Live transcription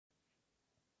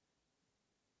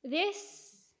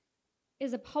This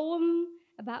is a poem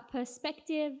about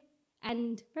perspective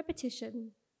and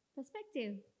repetition.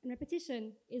 Perspective and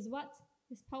repetition is what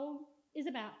this poem is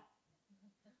about.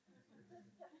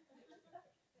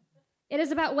 It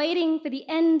is about waiting for the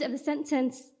end of the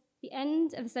sentence. The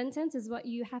end of the sentence is what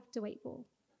you have to wait for.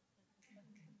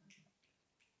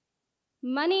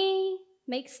 Money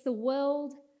makes the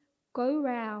world go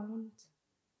round.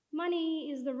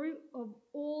 Money is the root of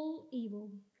all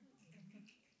evil.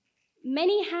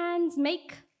 Many hands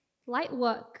make light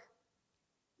work.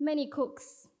 Many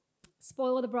cooks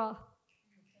spoil the broth.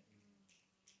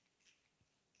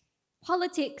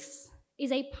 Politics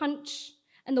is a punch,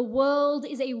 and the world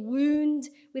is a wound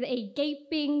with a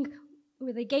gaping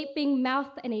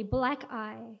mouth and a black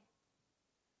eye.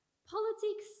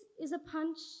 Politics is a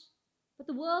punch, but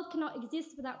the world cannot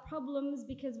exist without problems,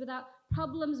 because without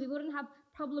problems we wouldn't have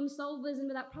problem solvers, and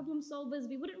without problem solvers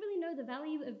we wouldn't really know the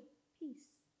value of peace.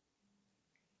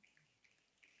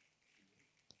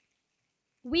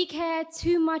 We care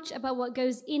too much about what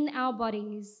goes in our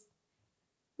bodies.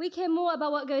 We care more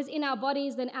about what goes in our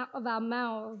bodies than out of our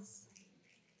mouths.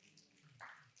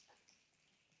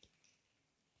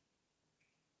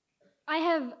 I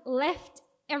have left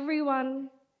everyone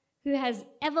who has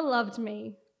ever loved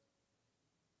me.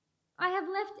 I have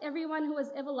left everyone who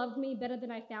has ever loved me better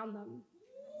than I found them.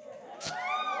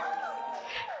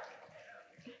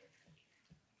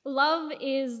 Love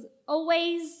is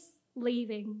always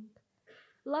leaving.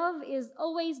 Love is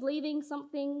always leaving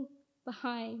something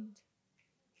behind.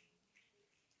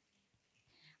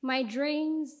 My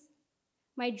dreams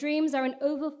are an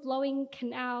overflowing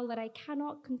canal that I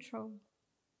cannot control.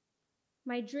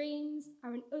 My dreams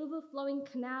are an overflowing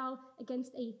canal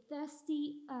against a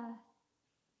thirsty earth.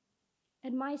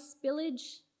 And my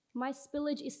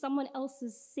spillage is someone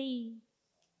else's sea.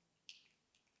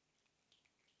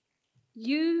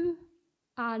 You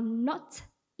are not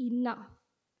enough.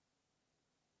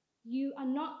 You are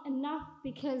not enough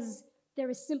because there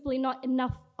is simply not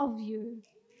enough of you.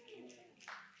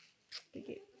 Thank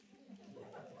you.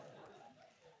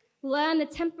 Learn the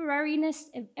temporariness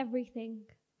of everything,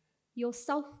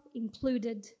 yourself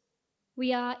included.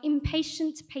 We are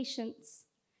impatient patients,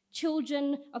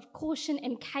 children of caution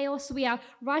and chaos. We are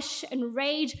rush and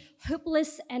rage,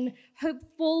 hopeless and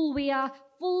hopeful. We are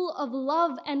full of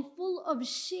love and full of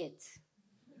shit.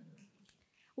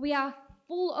 We are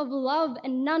full of love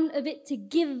and none of it to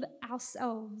give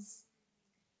ourselves.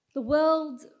 The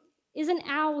world isn't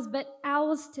ours, but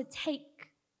ours to take.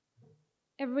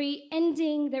 Every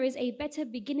ending, there is a better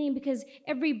beginning, because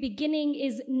every beginning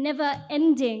is never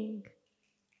ending.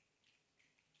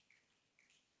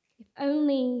 If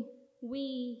only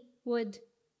we would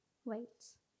wait.